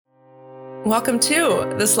Welcome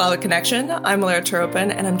to the Slavic Connection. I'm Lara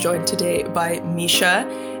Turopin, and I'm joined today by Misha.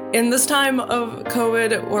 In this time of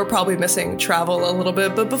COVID, we're probably missing travel a little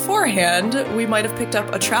bit, but beforehand, we might have picked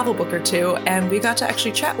up a travel book or two, and we got to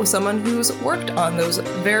actually chat with someone who's worked on those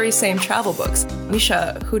very same travel books.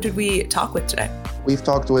 Misha, who did we talk with today? We've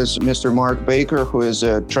talked with Mr. Mark Baker, who is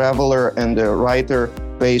a traveler and a writer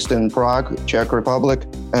based in Prague, Czech Republic.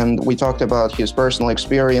 And we talked about his personal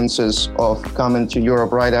experiences of coming to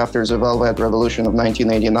Europe right after the Velvet Revolution of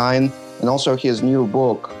 1989, and also his new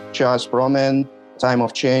book, Proměn, Time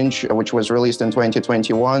of Change, which was released in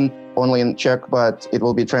 2021, only in Czech, but it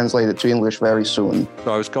will be translated to English very soon.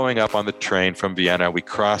 So I was going up on the train from Vienna. We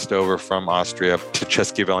crossed over from Austria to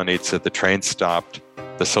České Velenice. The train stopped.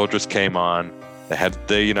 The soldiers came on. They had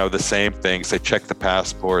the same things. They checked the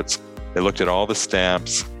passports. They looked at all the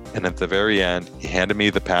stamps. And at the very end, he handed me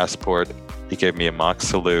the passport. He gave me a mock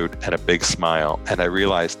salute and a big smile. And I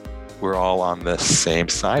realized we're all on the same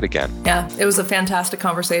side again. Yeah, it was a fantastic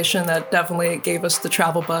conversation that definitely gave us the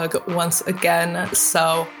travel bug once again.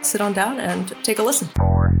 So sit on down and take a listen.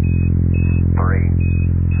 4, 3, 2,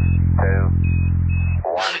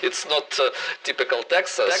 1. It's not typical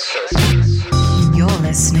Texas. You're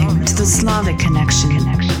listening to the Slavic Connection,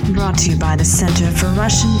 brought to you by the Center for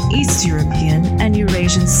Russian, East European, and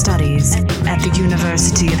Eurasian Studies at the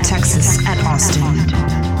University of Texas at Austin.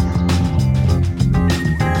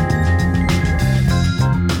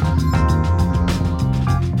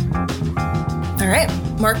 All right,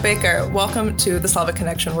 Mark Baker, welcome to the Slavic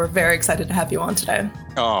Connection. We're very excited to have you on today.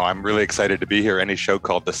 Oh, I'm really excited to be here. Any show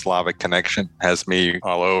called The Slavic Connection has me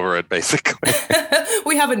all over it, basically.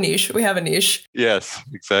 We have a niche. Yes,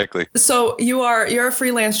 exactly. So you're a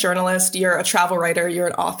freelance journalist, you're a travel writer, you're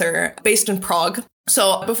an author based in Prague.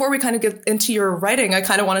 So before we kind of get into your writing, I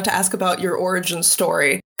kind of wanted to ask about your origin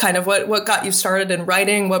story. Kind of what got you started in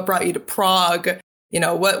writing, what brought you to Prague?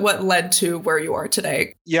 What led to where you are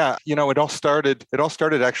today? Yeah, it all started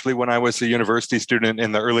actually when I was a university student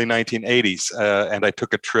in the early 1980s. And I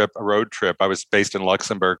took a road trip. I was based in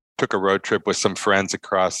Luxembourg, took a road trip with some friends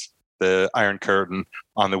across the Iron Curtain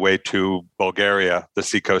on the way to Bulgaria. The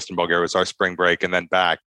seacoast in Bulgaria was our spring break, and then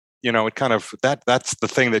back. It kind of, that's the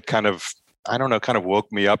thing that kind of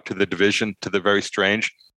woke me up to the very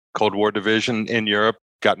strange Cold War division in Europe.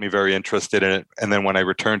 Got me very interested in it. And then when I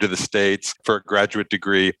returned to the States for a graduate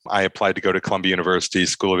degree, I applied to go to Columbia University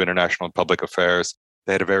School of International and Public Affairs.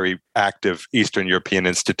 They had a very active Eastern European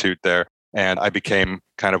institute there. And I became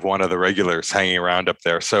kind of one of the regulars hanging around up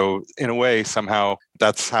there. So in a way, somehow,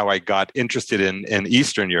 that's how I got interested in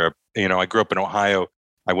Eastern Europe. I grew up in Ohio.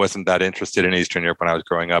 I wasn't that interested in Eastern Europe when I was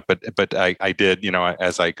growing up, but I did,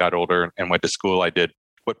 as I got older and went to school, I did.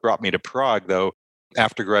 What brought me to Prague, though,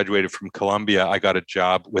 after graduated from Columbia, I got a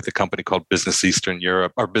job with a company called Business Eastern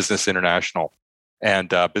Europe, or Business International.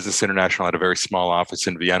 And Business International had a very small office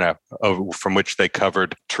in Vienna, from which they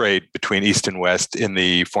covered trade between East and West in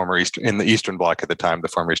the Eastern Bloc at the time, the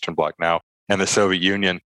former Eastern Bloc now, and the Soviet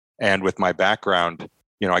Union. And with my background,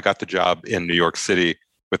 I got the job in New York City.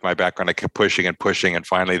 With my background, I kept pushing, and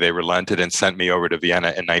finally they relented and sent me over to Vienna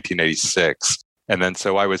in 1986. And then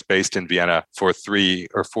so I was based in Vienna for 3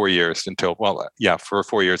 or 4 years until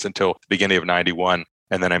the beginning of 91.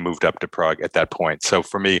 And then I moved up to Prague at that point. So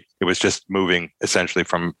for me, it was just moving essentially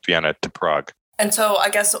from Vienna to Prague. And so I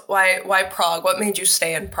guess why Prague? What made you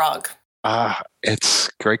stay in Prague? It's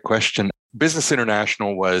a great question. Business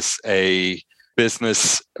International was a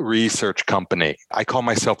business research company. I call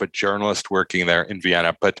myself a journalist working there in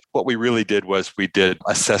Vienna, but what we really did was we did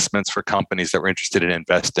assessments for companies that were interested in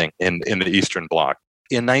investing in the Eastern Bloc.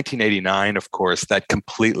 In 1989, of course, that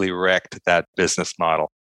completely wrecked that business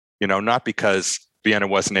model. Not because Vienna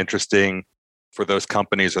wasn't interesting for those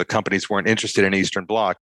companies or the companies weren't interested in Eastern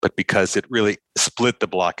Bloc, but because it really split the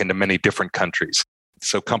bloc into many different countries.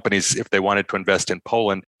 So companies, if they wanted to invest in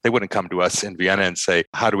Poland, they wouldn't come to us in Vienna and say,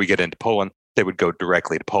 how do we get into Poland? They would go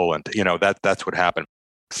directly to Poland. That's what happened.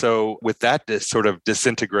 So with that sort of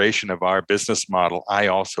disintegration of our business model, I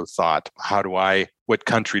also thought, what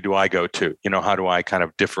country do I go to? How do I kind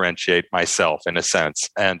of differentiate myself in a sense?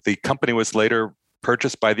 And the company was later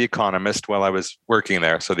purchased by The Economist while I was working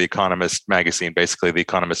there. So The Economist magazine, basically The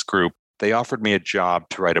Economist Group, they offered me a job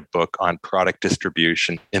to write a book on product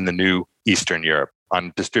distribution in the new Eastern Europe,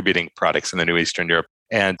 on distributing products in the new Eastern Europe.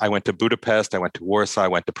 And I went to Budapest, I went to Warsaw, I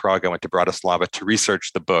went to Prague, I went to Bratislava to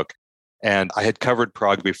research the book. And I had covered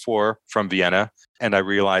Prague before from Vienna, and I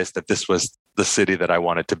realized that this was the city that I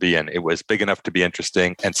wanted to be in. It was big enough to be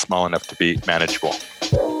interesting and small enough to be manageable.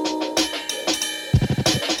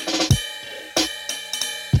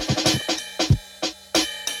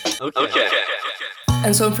 Okay.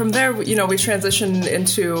 And so from there, we transitioned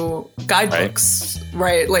into guidebooks,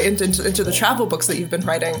 right? Like into the travel books that you've been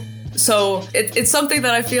writing. So it's something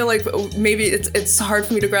that I feel like maybe it's hard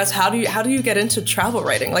for me to grasp. How do you get into travel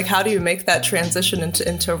writing? Like, how do you make that transition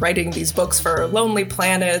into writing these books for Lonely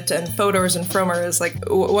Planet and Fodor's and Frommer's? Like,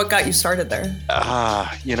 what got you started there?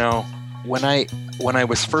 When I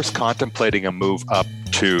was first contemplating a move up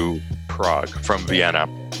to Prague from Vienna,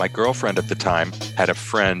 my girlfriend at the time had a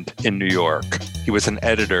friend in New York. He was an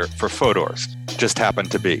editor for Fodor's, just happened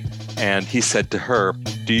to be. And he said to her,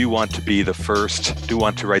 do you want to write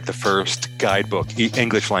the first guidebook,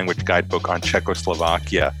 English language guidebook on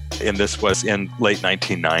Czechoslovakia? And this was in late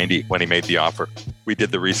 1990 when he made the offer. We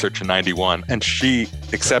did the research in 91 and she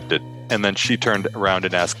accepted. And then she turned around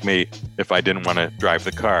and asked me if I didn't want to drive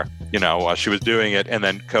the car, while she was doing it and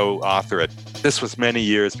then co-author it. This was many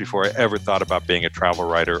years before I ever thought about being a travel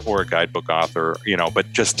writer or a guidebook author,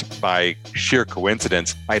 but just by sheer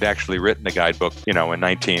coincidence, I'd actually written a guidebook, in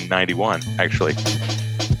 1991, actually.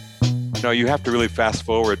 You have to really fast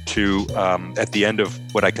forward to at the end of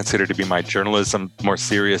what I consider to be my journalism, more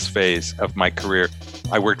serious phase of my career.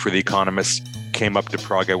 I worked for The Economist, came up to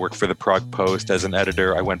Prague. I worked for the Prague Post as an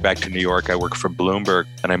editor. I went back to New York. I worked for Bloomberg,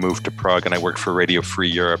 and I moved to Prague, and I worked for Radio Free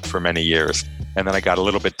Europe for many years. And then I got a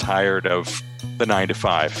little bit tired of the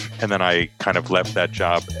 9-to-5, and then I kind of left that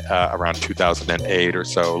job around 2008 or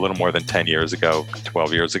so, a little more than 10 years ago,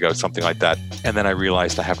 12 years ago, something like that. And then I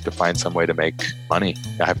realized I have to find some way to make money.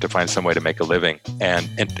 I have to find some way to make a living. And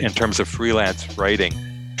in terms of freelance writing,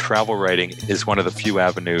 travel writing is one of the few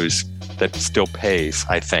avenues that still pays,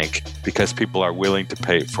 I think, because people are willing to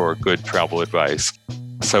pay for good travel advice.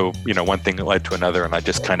 So, one thing led to another, and I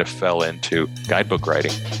just kind of fell into guidebook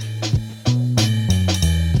writing.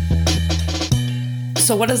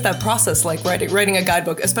 So what is that process like, writing a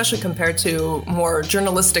guidebook, especially compared to more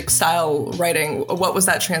journalistic style writing? What was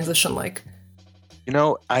that transition like?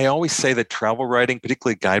 I always say that travel writing,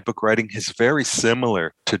 particularly guidebook writing, is very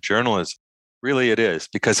similar to journalism. Really it is,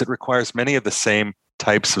 because it requires many of the same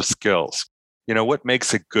types of skills. What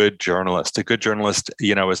makes a good journalist? A good journalist,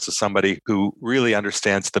 is somebody who really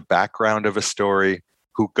understands the background of a story,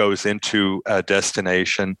 who goes into a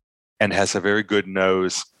destination and has a very good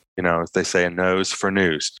nose, as they say, a nose for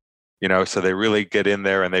news. So they really get in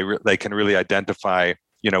there and they can really identify,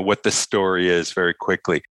 what the story is very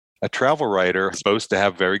quickly. A travel writer is supposed to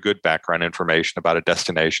have very good background information about a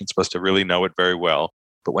destination, supposed to really know it very well.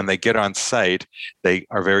 But when they get on site, they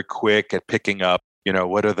are very quick at picking up,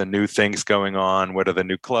 what are the new things going on? What are the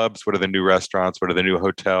new clubs? What are the new restaurants? What are the new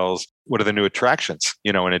hotels? What are the new attractions,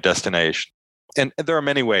 in a destination? And there are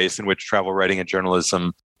many ways in which travel writing and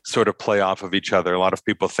journalism sort of play off of each other. A lot of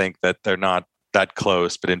people think that they're not that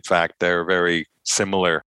close, but in fact, they're very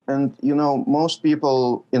similar. And, most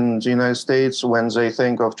people in the United States, when they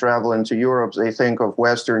think of traveling to Europe, they think of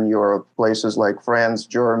Western Europe, places like France,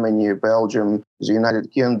 Germany, Belgium, the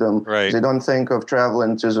United Kingdom. Right. They don't think of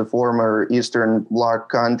traveling to the former Eastern Bloc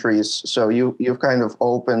countries. So you've kind of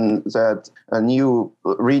opened that a new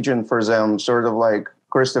region for them, sort of like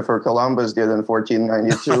Christopher Columbus did in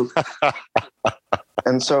 1492.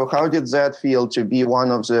 And so how did that feel to be one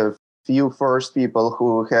of the few first people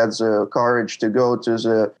who had the courage to go to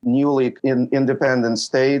the newly independent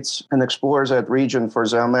states and explore that region for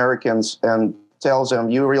the Americans and tell them,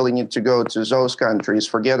 you really need to go to those countries,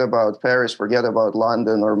 forget about Paris, forget about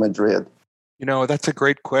London or Madrid? That's a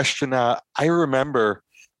great question. I remember,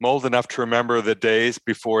 I'm old enough to remember the days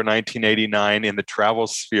before 1989 in the travel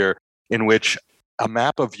sphere in which a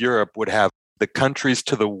map of Europe would have the countries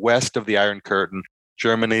to the west of the Iron Curtain,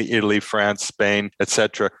 Germany, Italy, France, Spain,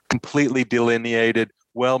 etc., completely delineated,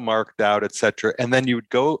 well marked out, etc. And then you would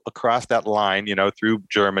go across that line, through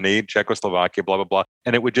Germany, Czechoslovakia, blah, blah, blah,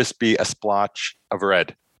 and it would just be a splotch of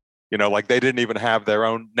red. Like they didn't even have their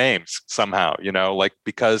own names somehow,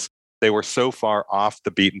 because they were so far off the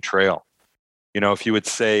beaten trail. If you would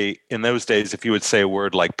say, in those days, if you would say a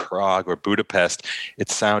word like Prague or Budapest, it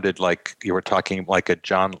sounded like you were talking like a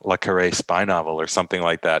John le Carré spy novel or something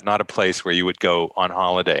like that, not a place where you would go on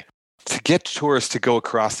holiday. To get tourists to go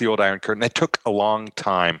across the old Iron Curtain, it took a long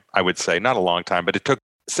time, I would say. Not a long time, but it took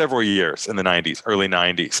several years in the 90s, early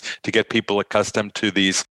 90s, to get people accustomed to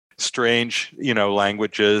these strange,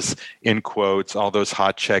 languages, in quotes, all those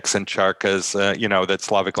hot Czechs and Charkas, that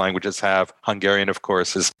Slavic languages have. Hungarian, of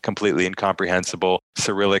course, is completely incomprehensible.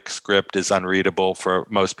 Cyrillic script is unreadable for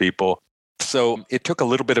most people. So it took a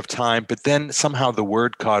little bit of time, but then somehow the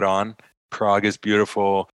word caught on. Prague is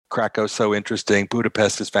beautiful. Krakow's so interesting.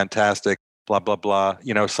 Budapest is fantastic. Blah, blah, blah.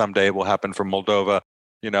 Someday it will happen for Moldova,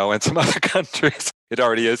 and some other countries. It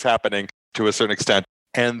already is happening to a certain extent.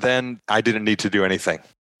 And then I didn't need to do anything.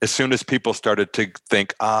 As soon as people started to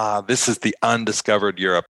think, this is the undiscovered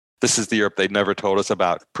Europe, this is the Europe they'd never told us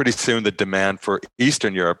about, pretty soon the demand for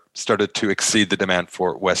Eastern Europe started to exceed the demand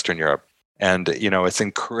for Western Europe. And, it's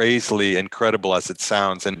crazily incredible as it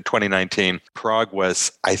sounds. In 2019, Prague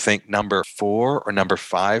was, I think, number 4 or number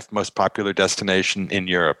 5 most popular destination in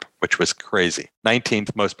Europe, which was crazy.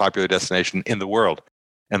 19th most popular destination in the world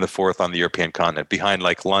and the 4th on the European continent, behind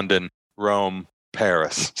like London, Rome,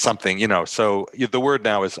 Paris, something, So the word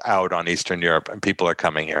now is out on Eastern Europe and people are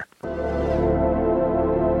coming here.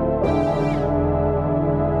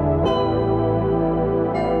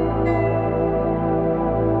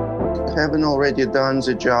 Having already done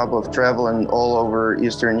the job of traveling all over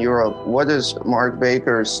Eastern Europe, what is Mark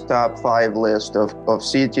Baker's top 5 list of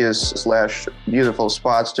cities/beautiful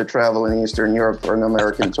spots to travel in Eastern Europe for an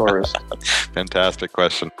American tourist? Fantastic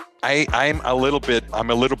question. I'm a little bit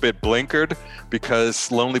blinkered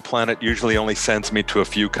because Lonely Planet usually only sends me to a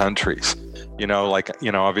few countries.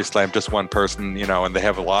 Obviously I'm just one person, and they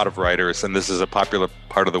have a lot of writers, and this is a popular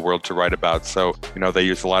part of the world to write about. So, they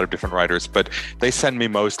use a lot of different writers, but they send me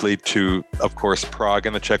mostly to, of course, Prague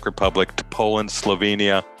in the Czech Republic, to Poland,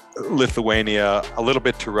 Slovenia, Lithuania, a little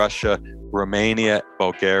bit to Russia, Romania,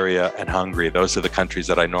 Bulgaria, and Hungary. Those are the countries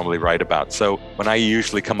that I normally write about. So when I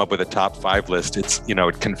usually come up with a top 5 list, it's,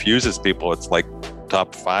 it confuses people. It's like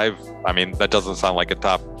top 5. I mean, that doesn't sound like a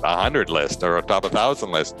top 100 list or a top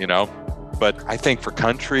 1,000 list, But I think for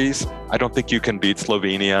countries, I don't think you can beat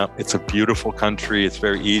Slovenia. It's a beautiful country. It's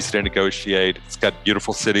very easy to negotiate. It's got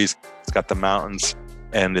beautiful cities. It's got the mountains,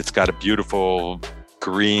 and it's got a beautiful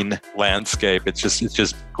green landscape. It's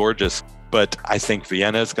just gorgeous. But I think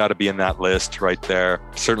Vienna's got to be in that list right there.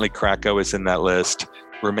 Certainly Krakow is in that list.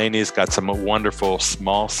 Romania's got some wonderful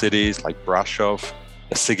small cities like Brașov,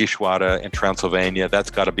 Sighișoara in Transylvania. That's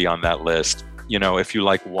got to be on that list. If you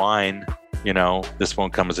like wine, this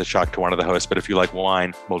won't come as a shock to one of the hosts, but if you like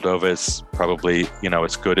wine, Moldova is probably,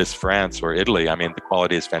 as good as France or Italy. I mean, the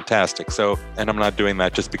quality is fantastic. So, and I'm not doing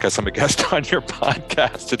that just because I'm a guest on your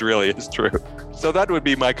podcast. It really is true. So that would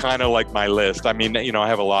be my kind of like my list. I mean, I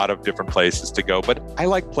have a lot of different places to go, but I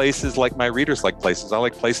like places like my readers like places. I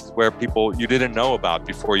like places where people you didn't know about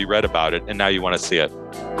before you read about it, and now you want to see it.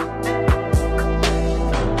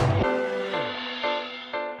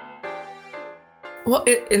 Well,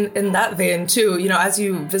 in that vein, too, as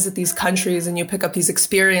you visit these countries and you pick up these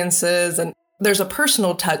experiences, and there's a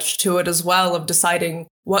personal touch to it as well of deciding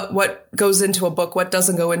what goes into a book, what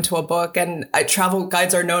doesn't go into a book. And travel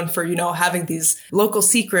guides are known for, having these local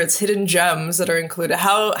secrets, hidden gems that are included.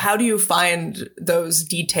 How do you find those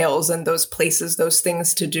details and those places, those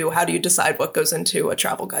things to do? How do you decide what goes into a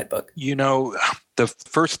travel guidebook? The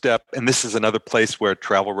first step, and this is another place where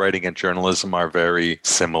travel writing and journalism are very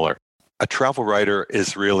similar. A travel writer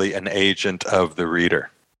is really an agent of the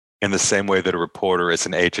reader in the same way that a reporter is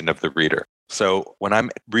an agent of the reader. So when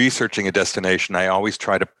I'm researching a destination, I always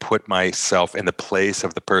try to put myself in the place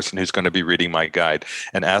of the person who's going to be reading my guide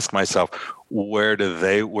and ask myself, where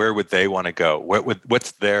would they want to go?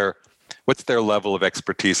 What's their level of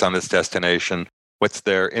expertise on this destination? What's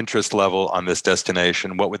their interest level on this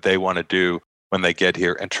destination? What would they want to do when they get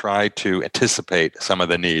here? And try to anticipate some of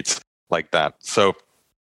the needs like that. So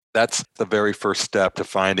that's the very first step to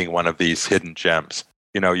finding one of these hidden gems.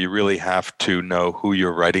 You really have to know who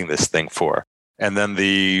you're writing this thing for. And then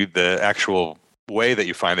the actual way that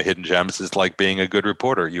you find the hidden gems is like being a good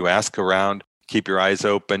reporter. You ask around, keep your eyes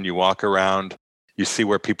open, you walk around, you see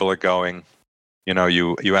where people are going.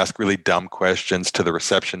 You ask really dumb questions to the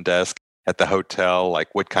reception desk at the hotel,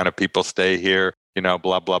 like what kind of people stay here,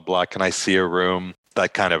 blah, blah, blah. Can I see a room?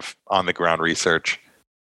 That kind of on the ground research.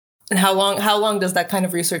 And how long does that kind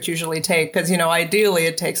of research usually take? Because, ideally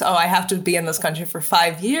it takes, I have to be in this country for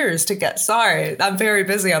 5 years to get, I'm very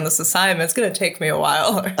busy on this assignment. It's going to take me a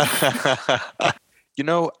while.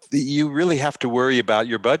 You really have to worry about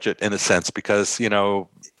your budget in a sense, because,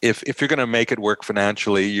 if you're going to make it work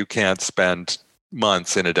financially, you can't spend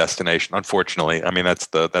months in a destination, unfortunately. I mean, that's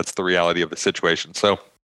the reality of the situation. So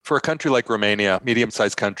for a country like Romania,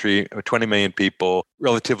 medium-sized country, 20 million people,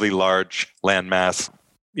 relatively large landmass,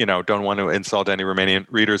 don't want to insult any Romanian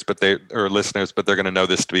readers, or listeners, but they're going to know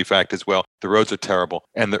this to be fact as well. The roads are terrible,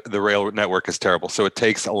 and the rail network is terrible. So it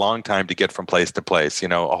takes a long time to get from place to place, a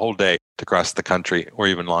whole day to cross the country, or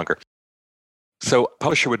even longer. So a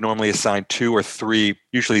publisher would normally assign 2 or 3,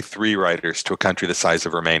 usually 3 writers to a country the size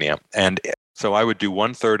of Romania. And so I would do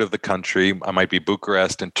 1/3 of the country. I might be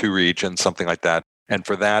Bucharest and 2 regions, something like that. And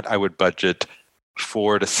for that, I would budget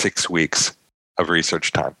 4 to 6 weeks of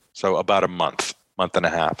research time. So about a month and a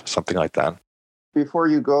half, something like that. Before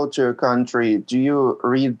you go to a country, do you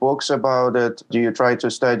read books about it? Do you try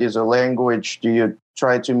to study the language? Do you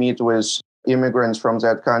try to meet with immigrants from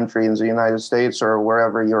that country in the United States or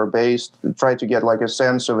wherever you're based? Try to get like a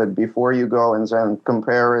sense of it before you go and then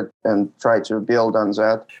compare it and try to build on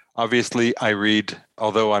that? Obviously, I read,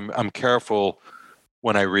 although I'm careful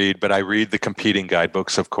when I read, but I read the competing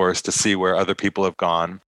guidebooks, of course, to see where other people have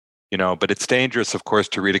gone. But it's dangerous, of course,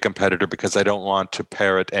 to read a competitor because I don't want to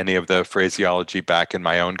parrot any of the phraseology back in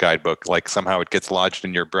my own guidebook. Like somehow it gets lodged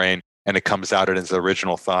in your brain and it comes out as the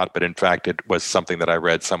original thought, but in fact, it was something that I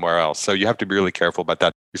read somewhere else. So you have to be really careful about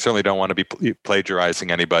that. You certainly don't want to be plagiarizing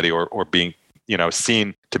anybody or being,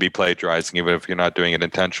 seen to be plagiarizing, even if you're not doing it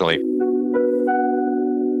intentionally.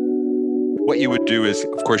 What you would do is,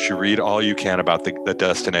 of course, you read all you can about the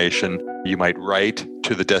destination. You might write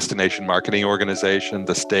to the destination marketing organization,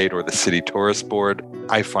 the state or the city tourist board.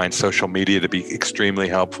 I find social media to be extremely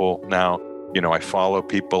helpful now. I follow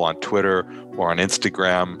people on Twitter or on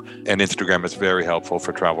Instagram, and Instagram is very helpful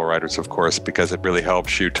for travel writers, of course, because it really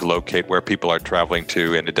helps you to locate where people are traveling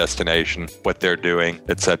to in a destination, what they're doing,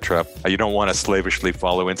 etc. You don't want to slavishly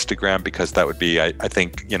follow Instagram because that would be, I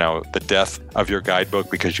think, the death of your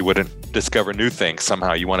guidebook because you wouldn't discover new things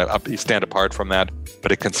somehow. You want to stand apart from that,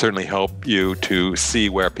 but it can certainly help you to see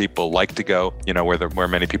where people like to go, where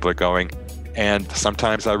many people are going. And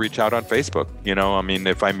sometimes I reach out on Facebook.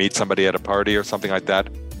 If I meet somebody at a party or something like that,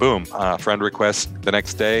 boom, friend request the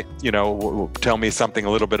next day. Tell me something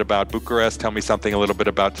a little bit about Bucharest. Tell me something a little bit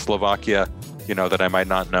about Slovakia, that I might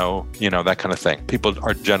not know, that kind of thing. People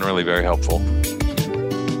are generally very helpful.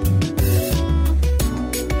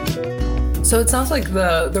 So it sounds like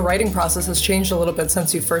the writing process has changed a little bit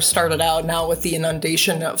since you first started out, now with the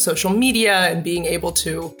inundation of social media and being able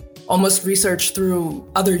to almost research through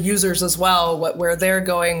other users as well, where they're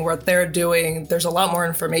going, what they're doing. There's a lot more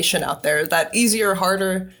information out there. Is that easier,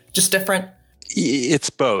 harder, just different? It's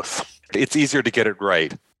both. It's easier to get it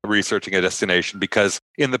right, researching a destination, because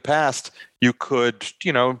in the past, you could,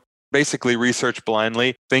 basically research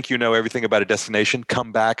blindly, think you know everything about a destination,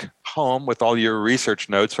 come back home with all your research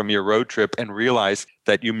notes from your road trip and realize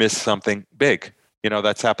that you missed something big.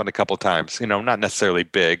 That's happened a couple times, not necessarily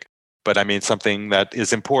big, but something that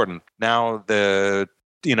is important. Now the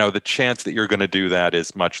chance that you're going to do that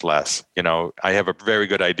is much less. I have a very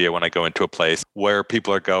good idea when I go into a place where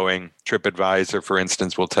people are going. TripAdvisor, for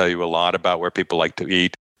instance, will tell you a lot about where people like to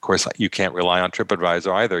eat. Of course, you can't rely on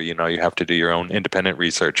TripAdvisor either. You have to do your own independent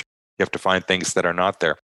research. You have to find things that are not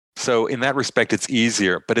there. So in that respect, it's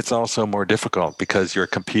easier, but it's also more difficult because you're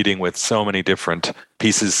competing with so many different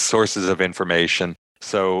sources of information.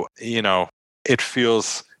 So, it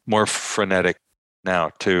feels more frenetic now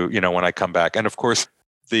when I come back. And of course,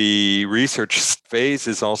 the research phase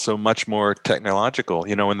is also much more technological.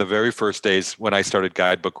 In the very first days when I started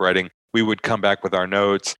guidebook writing, we would come back with our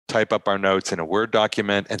notes, type up our notes in a Word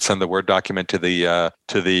document and send the Word document to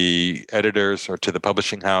the editors or to the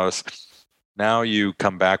publishing house. Now you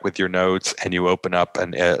come back with your notes and you open up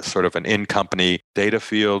sort of an in-company data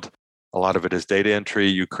field. A lot of it is data entry.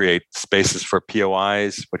 You create spaces for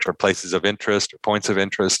POIs, which are places of interest or points of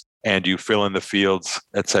interest, and you fill in the fields,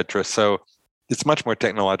 etc. So it's much more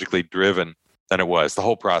technologically driven than it was, the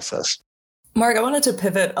whole process. Mark, I wanted to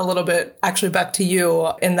pivot a little bit actually back to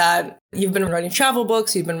you in that you've been writing travel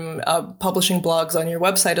books, you've been publishing blogs on your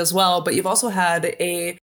website as well, but you've also had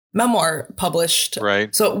a memoir published.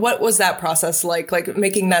 Right. So what was that process like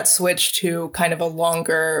making that switch to kind of a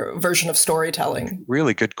longer version of storytelling?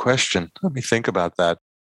 Really good question. Let me think about that.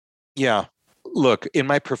 Yeah. Look, in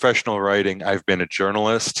my professional writing, I've been a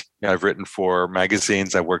journalist. I've written for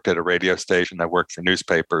magazines. I worked at a radio station. I worked for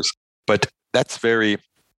newspapers. But that's very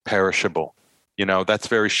perishable. That's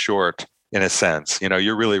very short in a sense.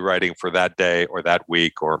 You're really writing for that day or that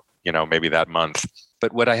week or, maybe that month.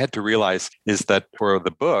 But what I had to realize is that for the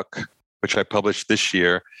book, which I published this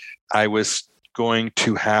year, I was going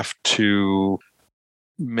to have to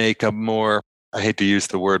make a more, I hate to use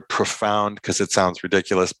the word profound because it sounds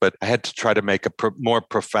ridiculous, but I had to try to make a more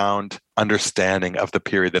profound understanding of the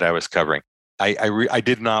period that I was covering. I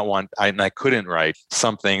did not want, and I couldn't write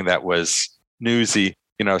something that was newsy,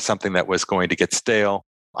 something that was going to get stale.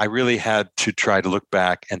 I really had to try to look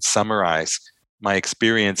back and summarize my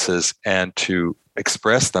experiences and to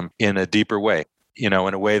express them in a deeper way, in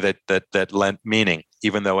a way that lent meaning,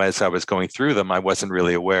 even though as I was going through them, I wasn't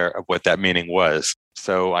really aware of what that meaning was.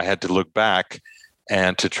 So I had to look back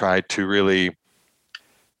and to try to really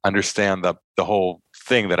understand the whole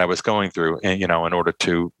thing that I was going through, in order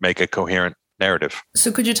to make a coherent narrative.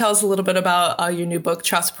 So could you tell us a little bit about your new book,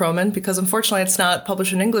 Čas proměn? Because unfortunately it's not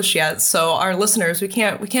published in English yet. So our listeners, we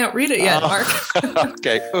can't read it yet, Mark.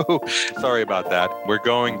 Okay. Ooh, sorry about that. We're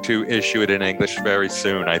going to issue it in English very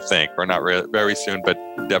soon, I think. Or not very soon, but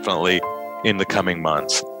definitely in the coming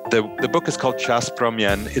months. The book is called Čas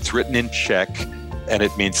proměn. It's written in Czech, and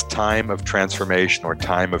it means time of transformation or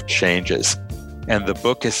time of changes. And the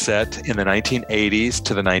book is set in the 1980s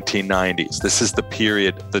to the 1990s. This is the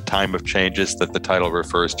period, the time of changes that the title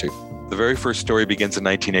refers to. The very first story begins in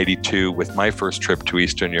 1982 with my first trip to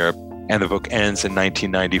Eastern Europe, and the book ends in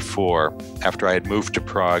 1994 after I had moved to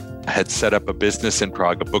Prague. I had set up a business in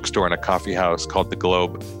Prague, a bookstore and a coffee house called The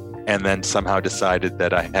Globe, and then somehow decided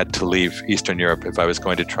that I had to leave Eastern Europe if I was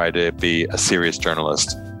going to try to be a serious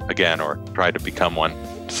journalist again or try to become one.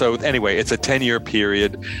 So anyway, it's a 10-year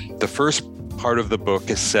period. The first part of the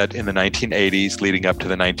book is set in the 1980s leading up to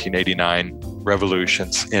the 1989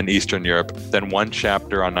 revolutions in Eastern Europe. Then one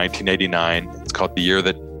chapter on 1989, it's called The Year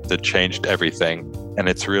That Changed Everything. And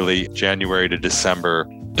it's really January to December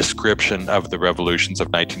description of the revolutions of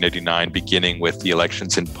 1989, beginning with the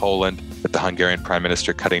elections in Poland, with the Hungarian prime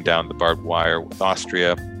minister cutting down the barbed wire with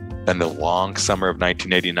Austria, then the long summer of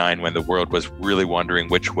 1989 when the world was really wondering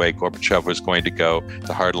which way Gorbachev was going to go,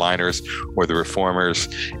 the hardliners or the reformers,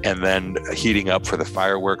 and then heating up for the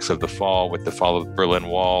fireworks of the fall with the fall of the Berlin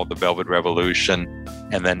Wall, the Velvet Revolution,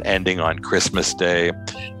 and then ending on Christmas Day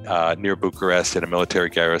near Bucharest in a military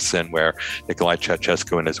garrison where Nicolae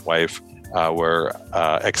Ceausescu and his wife were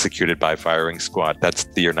executed by firing squad. That's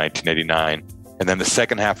the year 1989. And then the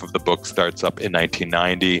second half of the book starts up in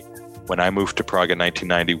 1990, when I moved to Prague in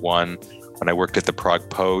 1991, when I worked at the Prague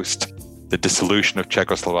Post, the dissolution of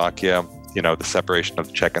Czechoslovakia, the separation of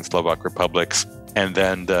the Czech and Slovak republics, and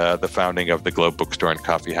then the founding of the Globe Bookstore and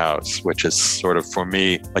Coffee House, which is sort of, for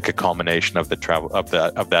me, like a culmination of the travel of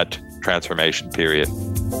that transformation period.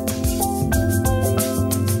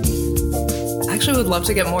 I actually would love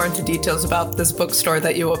to get more into details about this bookstore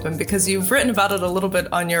that you opened, because you've written about it a little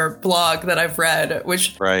bit on your blog that I've read,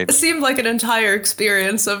 which seemed like an entire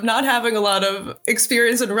experience of not having a lot of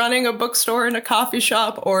experience in running a bookstore in a coffee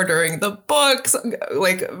shop, ordering the books,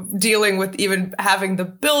 like dealing with even having the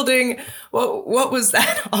building. What was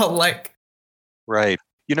that all like? Right.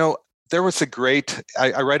 There was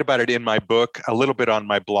I write about it in my book, a little bit on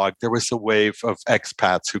my blog. There was a wave of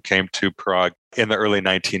expats who came to Prague in the early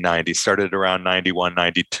 1990s, started around 91,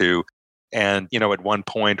 92. And, at one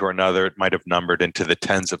point or another, it might have numbered into the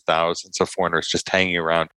tens of thousands of foreigners just hanging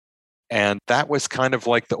around. And that was kind of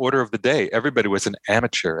like the order of the day. Everybody was an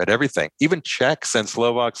amateur at everything. Even Czechs and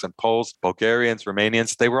Slovaks and Poles, Bulgarians,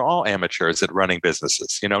 Romanians, they were all amateurs at running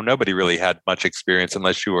businesses. Nobody really had much experience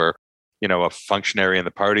unless you were a functionary in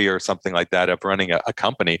the party or something like that of running a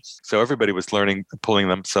company. So everybody was learning, pulling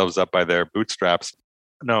themselves up by their bootstraps.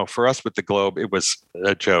 No, for us with the Globe, it was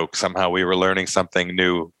a joke. Somehow we were learning something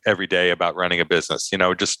new every day about running a business,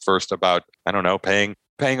 just first about, paying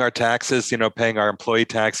our taxes, paying our employee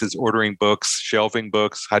taxes, ordering books, shelving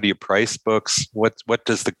books. How do you price books? What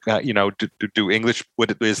does do English,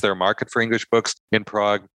 is there a market for English books in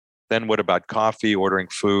Prague? Then what about coffee, ordering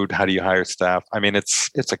food? How do you hire staff? I mean,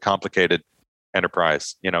 it's a complicated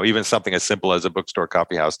enterprise. Even something as simple as a bookstore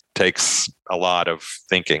coffee house takes a lot of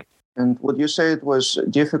thinking. And would you say it was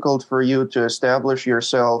difficult for you to establish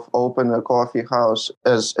yourself, open a coffee house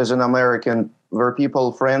as an American? Were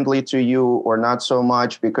people friendly to you or not so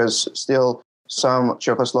much? Because still some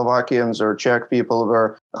Czechoslovakians or Czech people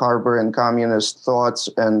were harboring communist thoughts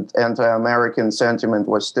and anti-American sentiment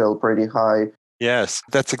was still pretty high. Yes,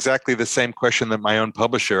 that's exactly the same question that my own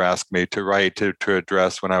publisher asked me to write to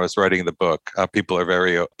address when I was writing the book. People are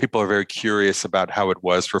very curious about how it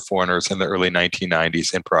was for foreigners in the early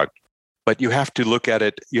 1990s in Prague. But you have to look at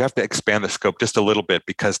it, you have to expand the scope just a little bit,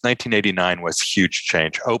 because 1989 was huge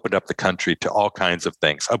change, opened up the country to all kinds of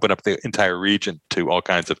things, opened up the entire region to all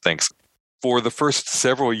kinds of things. For the first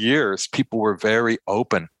several years, people were very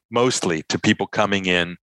open, mostly to people coming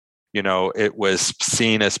in. It was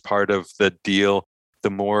seen as part of the deal. The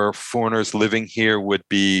more foreigners living here would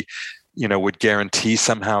guarantee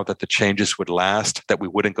somehow that the changes would last, that we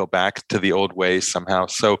wouldn't go back to the old ways somehow.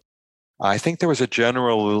 So I think there was a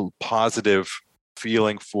general positive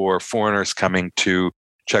feeling for foreigners coming to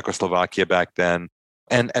Czechoslovakia back then,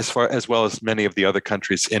 and as well as many of the other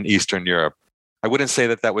countries in Eastern Europe. I wouldn't say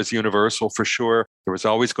that was universal for sure. There was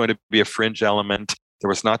always going to be a fringe element. There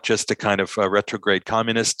was not just a kind of retrograde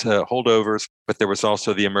communist holdovers, but there was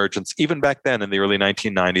also the emergence, even back then in the early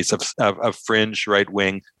 1990s, of fringe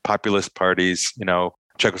right-wing populist parties.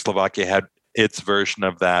 Czechoslovakia had its version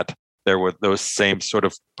of that. There were those same sort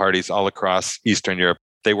of parties all across Eastern Europe.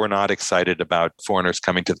 They were not excited about foreigners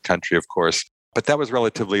coming to the country, of course, but that was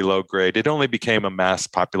relatively low grade. It only became a mass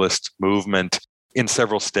populist movement in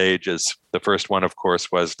several stages. The first one, of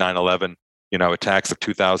course, was 9/11, attacks of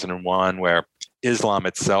 2001, where Islam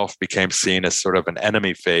itself became seen as sort of an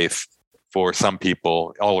enemy faith for some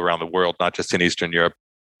people all around the world, not just in Eastern Europe.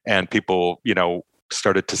 And people,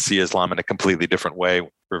 started to see Islam in a completely different way,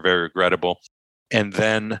 were very regrettable. And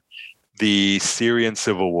then the Syrian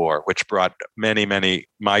civil war, which brought many, many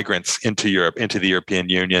migrants into Europe, into the European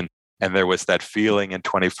Union. And there was that feeling in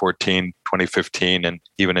 2014, 2015, and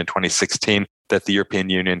even in 2016 that the European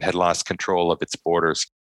Union had lost control of its borders.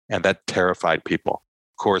 And that terrified people.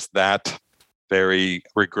 Of course, that very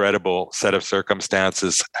regrettable set of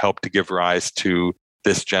circumstances helped to give rise to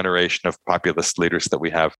this generation of populist leaders that we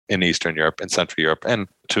have in Eastern Europe and Central Europe, and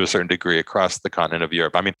to a certain degree across the continent of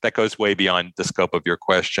Europe. I mean, that goes way beyond the scope of your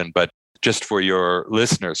question, but just for your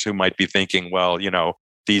listeners who might be thinking, well,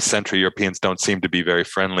 these Central Europeans don't seem to be very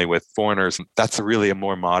friendly with foreigners. That's really a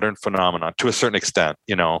more modern phenomenon to a certain extent,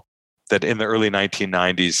 that in the early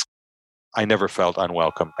 1990s, I never felt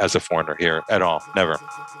unwelcome as a foreigner here at all. Never.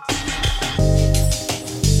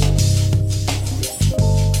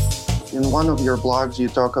 In one of your blogs, you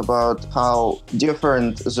talk about how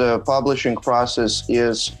different the publishing process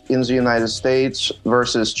is in the United States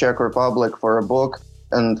versus Czech Republic for a book,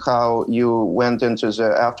 and how you went into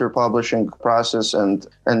the after publishing process and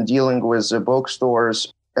dealing with the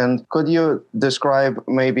bookstores. And could you describe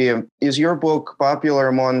maybe, is your book popular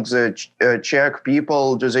among the Czech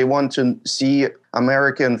people? Do they want to see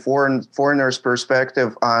American foreigners'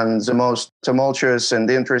 perspective on the most tumultuous and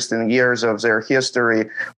interesting years of their history?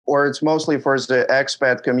 Or it's mostly for the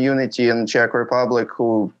expat community in Czech Republic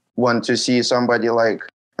who want to see somebody like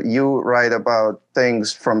you write about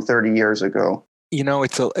things from 30 years ago?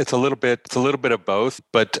 It's a little bit of both,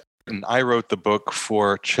 but I wrote the book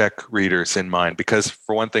for Czech readers in mind because,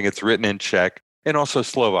 for one thing, it's written in Czech, and also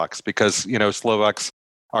Slovaks, because Slovaks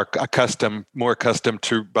are more accustomed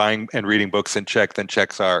to buying and reading books in Czech than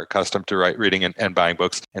Czechs are accustomed to reading and buying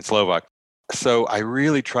books in Slovak. So I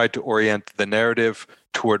really tried to orient the narrative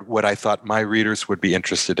toward what I thought my readers would be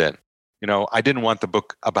interested in. I didn't want the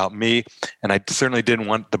book about me, and I certainly didn't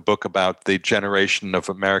want the book about the generation of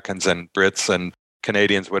Americans and Brits and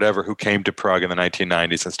Canadians, whatever, who came to Prague in the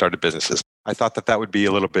 1990s and started businesses. I thought that would be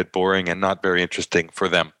a little bit boring and not very interesting for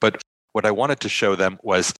them. But what I wanted to show them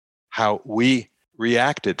was how we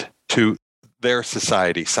reacted to their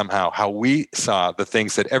society somehow, how we saw the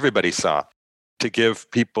things that everybody saw, to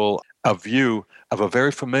give people a view of a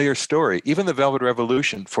very familiar story. Even the Velvet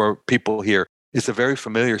Revolution for people here is a very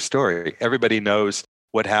familiar story. Everybody knows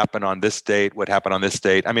what happened on this date, what happened on this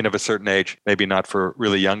date. I mean, of a certain age, maybe not for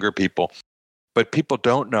really younger people. But people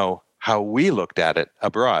don't know how we looked at it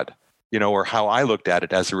abroad, or how I looked at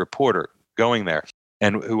it as a reporter going there,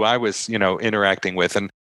 and who I was, interacting with, and,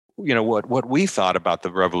 what we thought about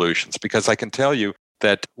the revolutions. Because I can tell you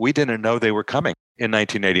that we didn't know they were coming in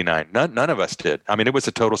 1989. None of us did. I mean, it was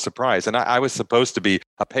a total surprise. And I was supposed to be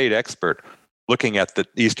a paid expert looking at the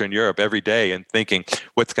Eastern Europe every day and thinking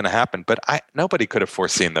what's going to happen. But nobody could have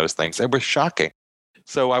foreseen those things. It was shocking.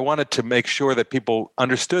 So I wanted to make sure that people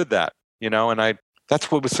understood that. And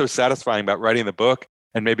that's what was so satisfying about writing the book,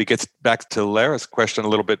 and maybe gets back to Lara's question a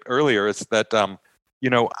little bit earlier, is that,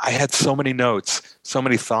 I had so many notes, so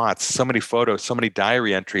many thoughts, so many photos, so many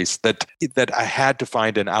diary entries that I had to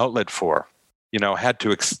find an outlet for, and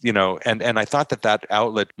I thought that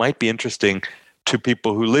outlet might be interesting to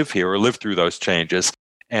people who live here or live through those changes.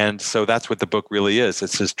 And so that's what the book really is.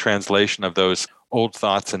 It's this translation of those old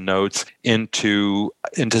thoughts and notes into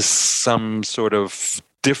some sort of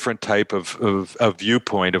different type of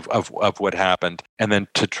viewpoint of what happened, and then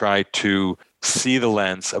to try to see the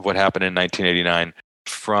lens of what happened in 1989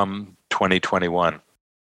 from 2021.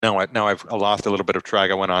 Now I've lost a little bit of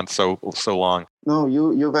track. I went on so long. No,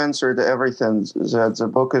 you've answered everything. That the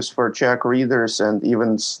book is for Czech readers and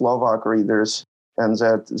even Slovak readers, and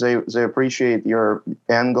that they appreciate your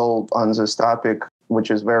angle on this topic,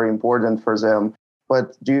 which is very important for them.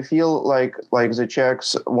 But do you feel like the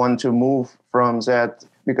Czechs want to move from that?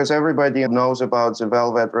 Because everybody knows about the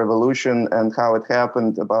Velvet Revolution and how it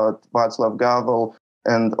happened, about Václav Havel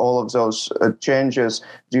and all of those changes.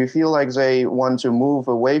 Do you feel like they want to move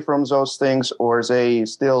away from those things, or they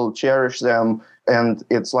still cherish them and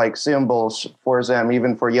it's like symbols for them,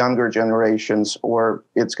 even for younger generations, or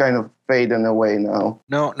it's kind of fading away now?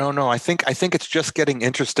 No. I think it's just getting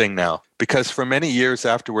interesting now, because for many years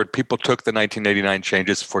afterward, people took the 1989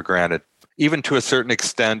 changes for granted. Even to a certain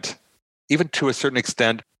extent,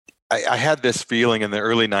 I had this feeling in the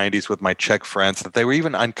early 90s with my Czech friends that they were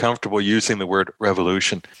even uncomfortable using the word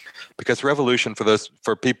revolution, because revolution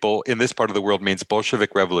for people in this part of the world means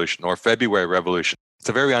Bolshevik Revolution or February Revolution. It's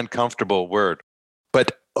a very uncomfortable word.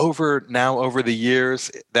 But over the years,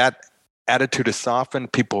 that attitude has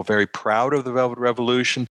softened. People are very proud of the Velvet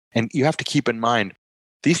Revolution. And you have to keep in mind,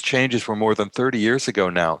 these changes were more than 30 years ago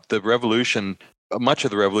now. The revolution, much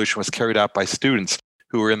of the revolution was carried out by students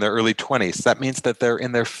who were in their early 20s. That means that they're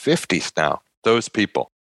in their 50s now, those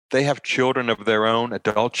people. They have children of their own,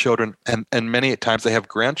 adult children, and many times they have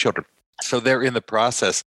grandchildren. So they're in the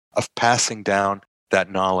process of passing down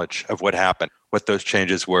that knowledge of what happened, what those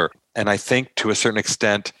changes were. And I think to a certain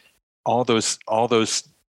extent, all those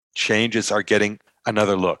changes are getting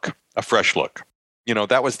another look, a fresh look.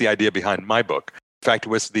 That was the idea behind my book. In fact, it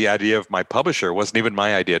was the idea of my publisher. It wasn't even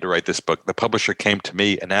my idea to write this book. The publisher came to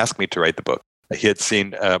me and asked me to write the book. He had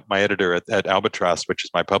seen my editor at Albatross, which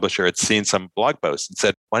is my publisher, had seen some blog posts and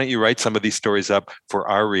said, why don't you write some of these stories up for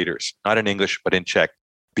our readers, not in English, but in Czech?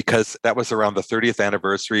 Because that was around the 30th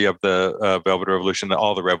anniversary of the Velvet Revolution,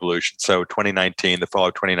 all the revolutions. So 2019, the fall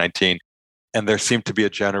of 2019. And there seemed to be a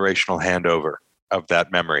generational handover of that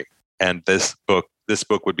memory. And this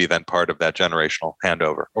book would be then part of that generational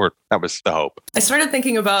handover, or that was the hope. I started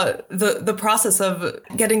thinking about the process of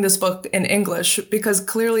getting this book in English, because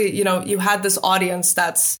clearly, you had this audience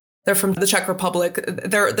they're from the Czech Republic.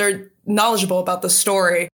 They're knowledgeable about the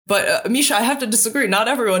story. But Misha, I have to disagree. Not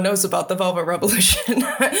everyone knows about the Velvet Revolution.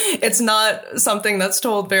 It's not something that's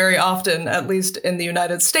told very often, at least in the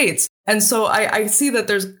United States. And so I see that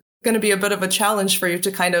there's going to be a bit of a challenge for you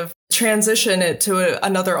to kind of transition it to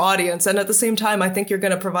another audience. And at the same time, I think you're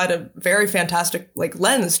going to provide a very fantastic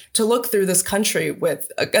lens to look through this country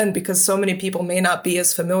with, again, because so many people may not be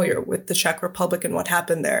as familiar with the Czech Republic and what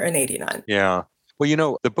happened there in '89. Yeah.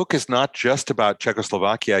 Well, the book is not just about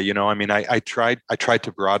Czechoslovakia. I tried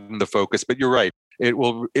to broaden the focus, but you're right.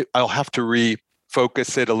 I'll have to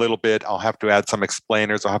refocus it a little bit. I'll have to add some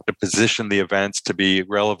explainers. I'll have to position the events to be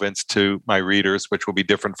relevant to my readers, which will be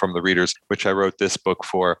different from the readers which I wrote this book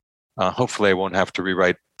for. Hopefully I won't have to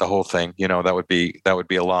rewrite the whole thing. That would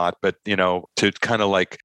be a lot, but to kind of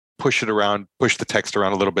push the text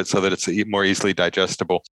around a little bit so that it's more easily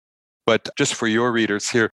digestible. But just for your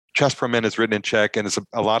readers here, Čas proměn is written in Czech and it's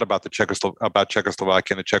a lot about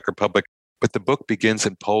Czechoslovakia and the Czech Republic. But the book begins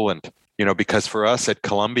in Poland, because for us at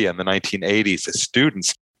Columbia in the 1980s as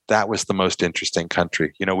students, that was the most interesting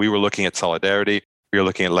country. We were looking at Solidarity. We were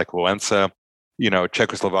looking at Lech Wałęsa.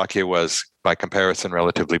 Czechoslovakia was, by comparison,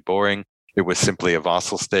 relatively boring. It was simply a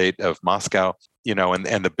vassal state of Moscow,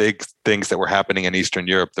 and the big things that were happening in Eastern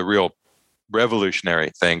Europe, the real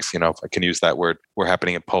revolutionary things, if I can use that word, were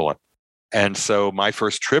happening in Poland. And so my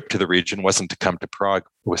first trip to the region wasn't to come to Prague,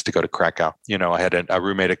 it was to go to Krakow. I had a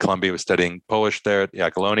roommate at Columbia who was studying Polish there at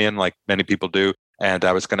Jagiellonian, like many people do. And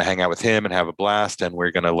I was going to hang out with him and have a blast. And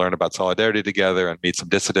we're going to learn about Solidarity together and meet some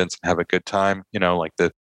dissidents and have a good time, like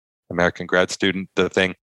the American grad student, the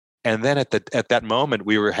thing. And then at that moment,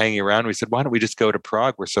 we were hanging around. We said, why don't we just go to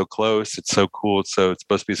Prague? We're so close. It's so cool. It's supposed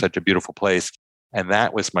to be such a beautiful place. And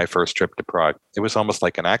that was my first trip to Prague. It was almost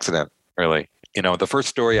like an accident, really. The first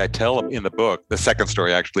story I tell in the book, the second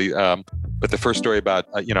story actually, but the first story about,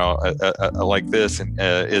 like this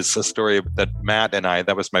is a story that Matt and I,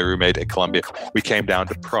 that was my roommate at Columbia, we came down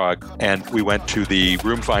to Prague and we went to the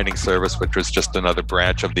room finding service, which was just another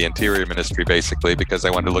branch of the Interior Ministry, basically, because they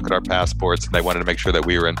wanted to look at our passports and they wanted to make sure that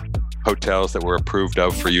we were in hotels that were approved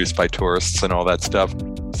of for use by tourists and all that stuff.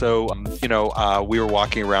 So, we were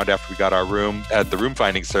walking around after we got our room at the room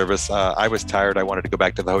finding service. I was tired. I wanted to go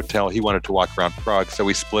back to the hotel. He wanted to walk around Prague. So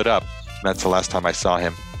we split up. And that's the last time I saw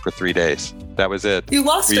him for 3 days. That was it. You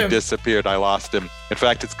lost him. He disappeared. I lost him. In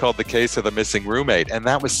fact, it's called The Case of the Missing Roommate. And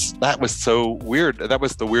that was so weird. That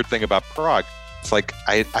was the weird thing about Prague. It's like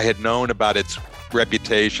I had known about its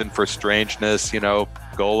reputation for strangeness,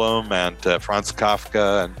 Golem and Franz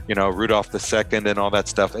Kafka and, Rudolph II and all that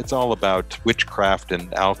stuff. It's all about witchcraft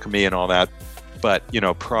and alchemy and all that. But,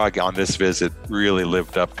 Prague on this visit really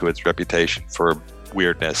lived up to its reputation for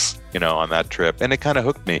weirdness, on that trip. And it kind of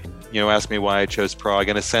hooked me. Asked me why I chose Prague.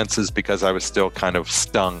 In a sense is because I was still kind of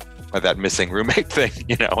stung by that missing roommate thing,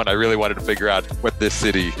 and I really wanted to figure out what this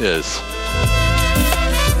city is.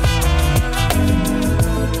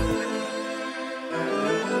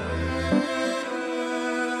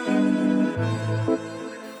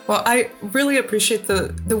 Well, I really appreciate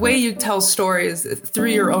the way you tell stories through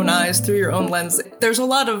your own eyes, through your own lens. There's a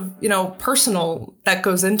lot of, personal that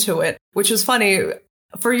goes into it, which is funny.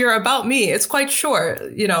 For your About Me, it's quite short.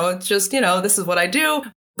 It's just, this is what I do.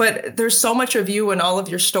 But there's so much of you and all of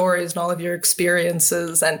your stories and all of your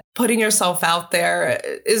experiences and putting yourself out there.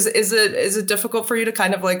 Is it difficult for you to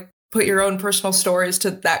kind of like put your own personal stories to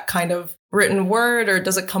that kind of written word, or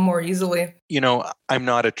does it come more easily? I'm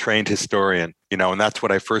not a trained historian, and that's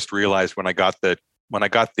what I first realized when I got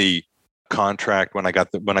the contract, when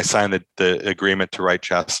I signed the agreement to write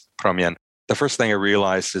Chas Proměn. The first thing I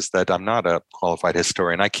realized is that I'm not a qualified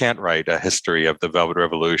historian. I can't write a history of the Velvet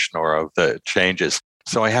Revolution or of the changes.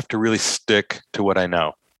 So I have to really stick to what I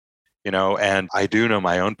know, and I do know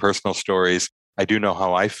my own personal stories. I do know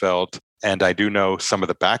how I felt, and I do know some of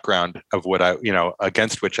the background of what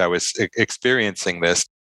against which I was experiencing this.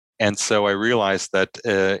 And so I realized that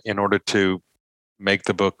in order to make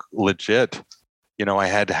the book legit, I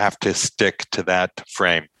had to have to stick to that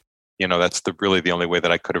frame. That's really the only way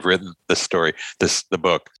that I could have written this story, the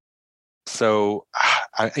book. So,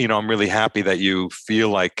 I'm really happy that you feel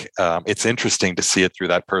like it's interesting to see it through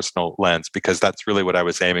that personal lens, because that's really what I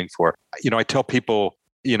was aiming for. I tell people,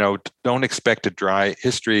 don't expect a dry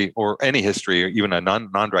history or any history, or even a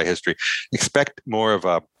non-dry history. Expect more of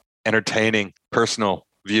a entertaining personal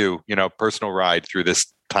view, personal ride through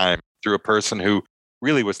this time, through a person who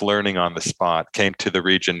really was learning on the spot, came to the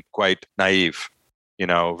region quite naive,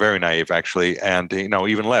 very naive actually, and,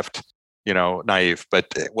 even left, naive, but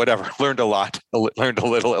whatever, learned a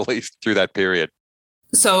little at least through that period.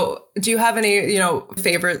 So do you have any,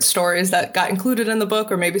 favorite stories that got included in the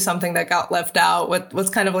book, or maybe something that got left out? What's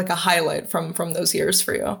kind of like a highlight from those years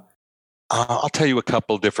for you? I'll tell you a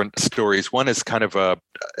couple different stories. One is kind of a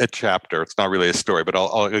chapter. It's not really a story, but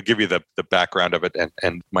I'll give you the background of it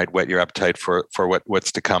and might whet your appetite for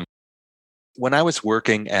what's to come. When I was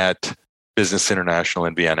working at Business International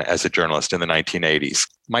in Vienna as a journalist in the 1980s,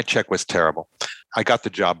 my Czech was terrible. I got the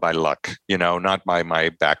job by luck, not by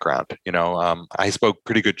my background. I spoke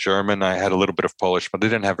pretty good German. I had a little bit of Polish, but I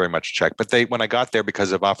didn't have very much Czech. But when I got there,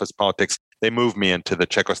 because of office politics, they moved me into the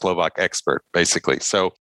Czechoslovak expert, basically.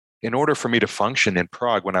 So in order for me to function in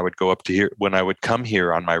Prague, when I would come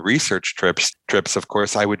here on my research trips, of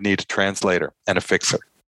course, I would need a translator and a fixer.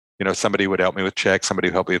 Somebody would help me with Czech, somebody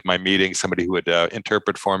would help me with my meetings, somebody who would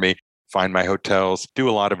interpret for me, find my hotels, do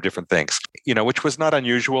a lot of different things, which was not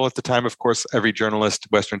unusual at the time. Of course, every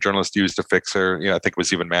Western journalist used a fixer. I think it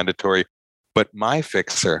was even mandatory. But my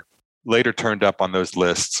fixer later turned up on those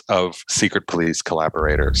lists of secret police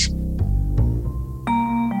collaborators.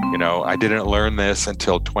 I didn't learn this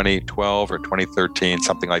until 2012 or 2013,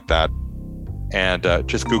 something like that. And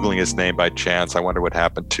just Googling his name by chance, I wonder what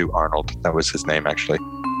happened to Arnold. That was his name, actually.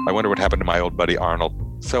 I wonder what happened to my old buddy Arnold.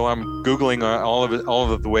 So I'm Googling all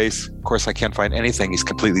of the ways. Of course, I can't find anything. He's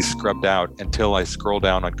completely scrubbed out until I scroll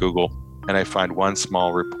down on Google and I find one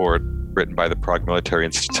small report written by the Prague Military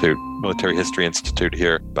History Institute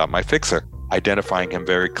here about my fixer, identifying him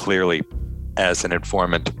very clearly as an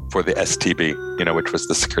informant for the STB, which was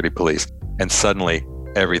the security police. And suddenly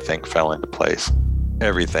everything fell into place.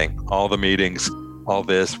 Everything, all the meetings, all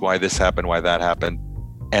this, why this happened, why that happened.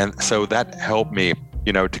 And so that helped me,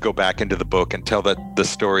 to go back into the book and tell the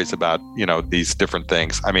stories about, these different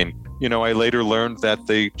things. I mean, I later learned that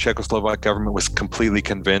the Czechoslovak government was completely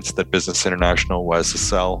convinced that Business International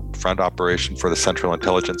was a front operation for the Central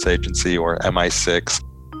Intelligence Agency, or MI6,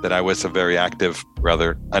 that I was a very active,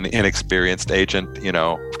 rather an inexperienced agent.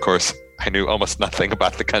 Of course, I knew almost nothing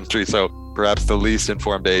about the country, so perhaps the least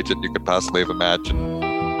informed agent you could possibly have imagined.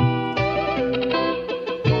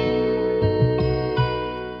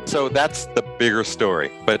 So that's the bigger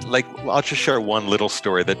story. But I'll just share one little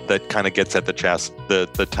story that kind of gets at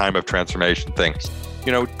the time of transformation thing.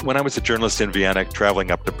 When I was a journalist in Vienna, traveling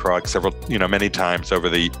up to Prague many times over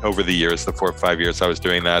the years, the 4 or 5 years I was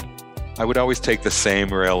doing that, I would always take the same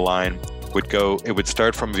rail line. It would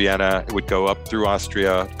start from Vienna, it would go up through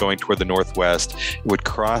Austria, going toward the northwest. It would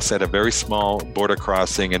cross at a very small border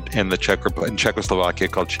crossing in Czechoslovakia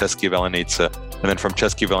called České Velenice. And then from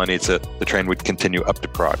České Velenice, the train would continue up to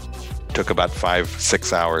Prague. It took about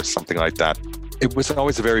 5-6 hours, something like that. It was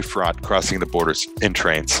always very fraught crossing the borders in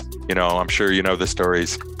trains. I'm sure you know the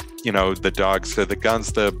stories. The dogs, the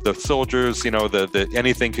guns, the soldiers,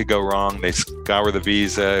 anything could go wrong. They scour the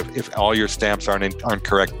visa. If all your stamps aren't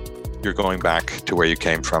correct, you're going back to where you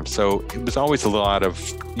came from. So it was always a lot of,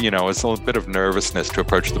 it's a little bit of nervousness to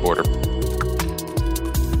approach the border.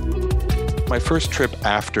 My first trip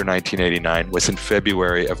after 1989 was in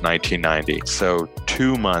February of 1990. So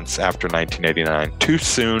 2 months after 1989, too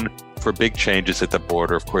soon for big changes at the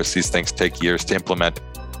border. Of course, these things take years to implement.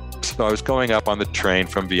 So I was going up on the train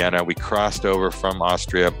from Vienna. We crossed over from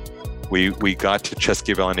Austria. We got to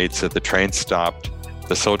České Velenice. The train stopped.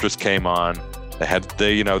 The soldiers came on. They had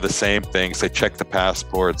the same things. They checked the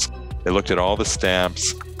passports. They looked at all the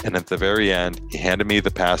stamps. And at the very end, he handed me the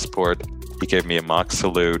passport. He gave me a mock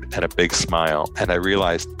salute and a big smile. And I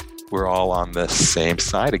realized we're all on the same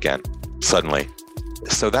side again, suddenly.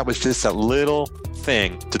 So that was just a little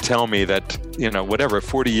thing to tell me that,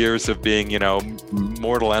 40 years of being,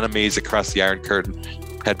 mortal enemies across the Iron Curtain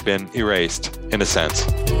had been erased, in a sense.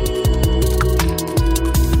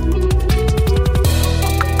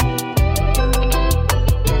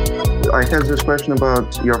 I had this question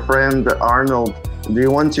about your friend Arnold. Do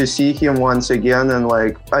you want to see him once again? And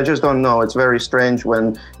I just don't know. It's very strange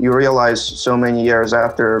when you realize so many years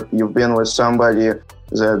after you've been with somebody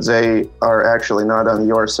that they are actually not on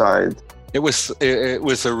your side. It was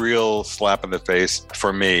a real slap in the face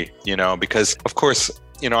for me, because of course,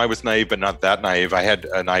 I was naive, but not that naive. I had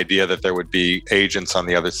an idea that there would be agents on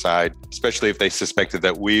the other side, especially if they suspected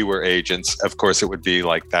that we were agents. Of course, it would be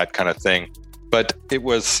like that kind of thing. But it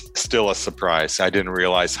was still a surprise. I didn't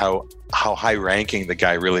realize how high-ranking the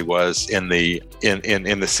guy really was in the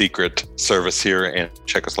secret service here in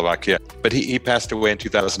Czechoslovakia. But he passed away in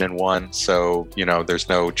 2001, so there's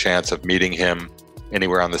no chance of meeting him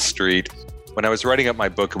anywhere on the street. When I was writing up my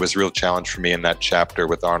book, it was a real challenge for me in that chapter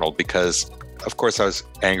with Arnold because, of course, I was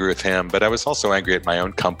angry with him, but I was also angry at my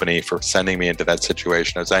own company for sending me into that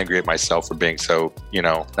situation. I was angry at myself for being so,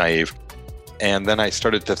 naive. And then I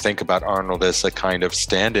started to think about Arnold as a kind of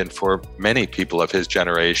stand-in for many people of his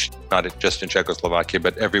generation, not just in Czechoslovakia,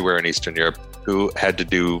 but everywhere in Eastern Europe, who had to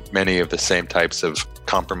do many of the same types of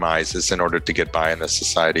compromises in order to get by in this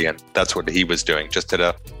society. And that's what he was doing, just at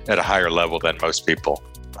a higher level than most people.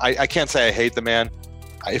 I can't say I hate the man.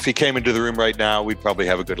 If he came into the room right now, we'd probably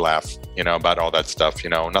have a good laugh, about all that stuff.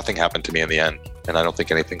 Nothing happened to me in the end. And I don't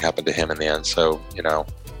think anything happened to him in the end. So, no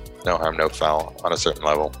harm, no foul on a certain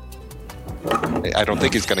level. I don't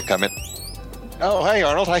think he's going to come in. Oh, hey,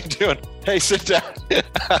 Arnold. How you doing? Hey, sit down.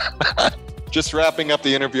 Just wrapping up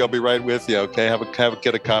the interview. I'll be right with you, okay?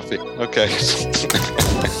 Get a coffee. Okay.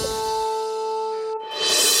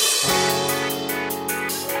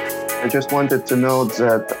 I just wanted to note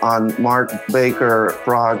that on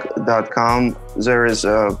markbakerprague.com, there is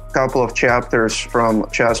a couple of chapters from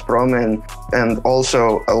proměn and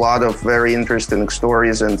also a lot of very interesting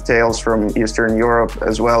stories and tales from Eastern Europe,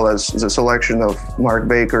 as well as the selection of Mark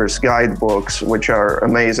Baker's guidebooks, which are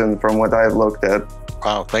amazing from what I've looked at.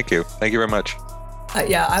 Wow, thank you. Thank you very much.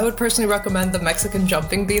 Yeah, I would personally recommend the Mexican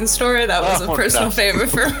jumping bean story. That was a personal favorite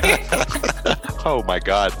for me. Oh my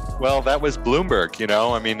God. Well, that was Bloomberg, and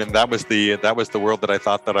that was the world that I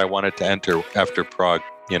thought that I wanted to enter after Prague,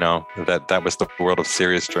 that was the world of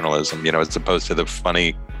serious journalism, as opposed to the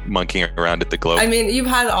funny monkeying around at the Globe. You've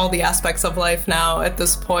had all the aspects of life now at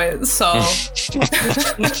this point. So,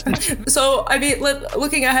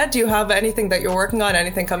 looking ahead, do you have anything that you're working on,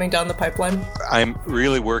 anything coming down the pipeline? I'm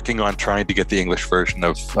really working on trying to get the English version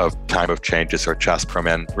of Time of Changes or Čas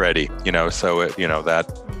proměn ready, that.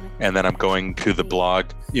 And then I'm going to the blog,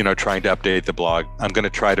 trying to update the blog. I'm going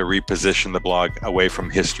to try to reposition the blog away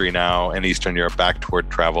from history now and Eastern Europe back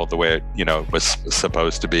toward travel the way it, was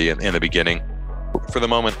supposed to be in the beginning. For the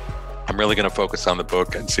moment, I'm really going to focus on the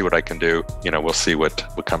book and see what I can do. We'll see what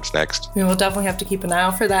comes next. We'll definitely have to keep an eye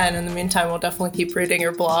out for that. And in the meantime, we'll definitely keep reading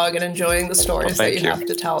your blog and enjoying the stories that you have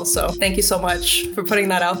to tell. So thank you so much for putting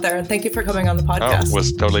that out there. And thank you for coming on the podcast. It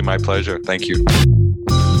was totally my pleasure. Thank you.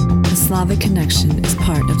 The Slavic Connection is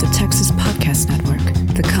part of the Texas Podcast Network,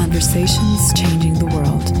 the conversations changing the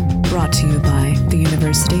world. Brought to you by the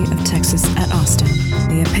University of Texas at Austin.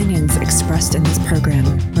 The opinions expressed in this program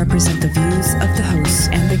represent the views of the hosts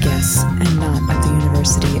and the guests, and not of the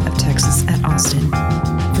University of Texas at Austin.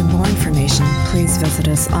 For more information, please visit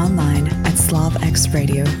us online at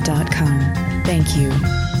slavxradio.com. Thank you.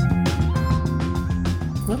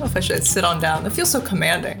 I don't know if I should sit on down. It feels so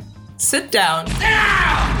commanding. Sit down.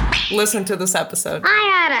 Listen to this episode.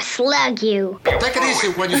 I ought to slug you. Take it easy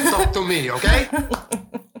when you talk to me, okay?